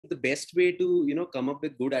the best way to, come up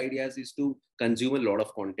with good ideas is to consume a lot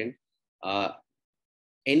of content.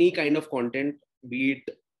 Any kind of content, be it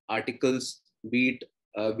articles, be it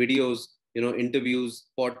videos, interviews,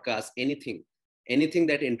 podcasts, anything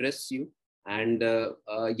that interests you. And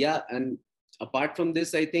yeah, and apart from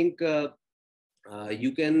this, I think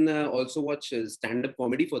you can also watch stand-up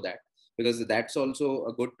comedy for that, because that's also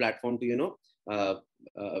a good platform to,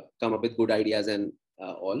 come up with good ideas and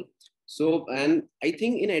all. So, and I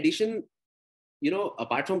think in addition,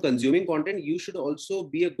 apart from consuming content, you should also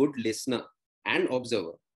be a good listener and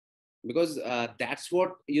observer, because that's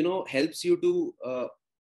what, helps you to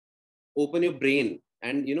open your brain,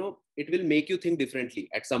 and it will make you think differently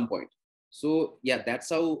at some point. So yeah, that's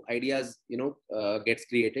how ideas, gets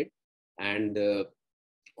created. And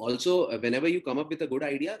also, whenever you come up with a good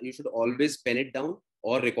idea, you should always pen it down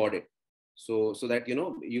or record it, so that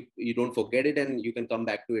you don't forget it and you can come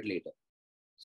back to it later.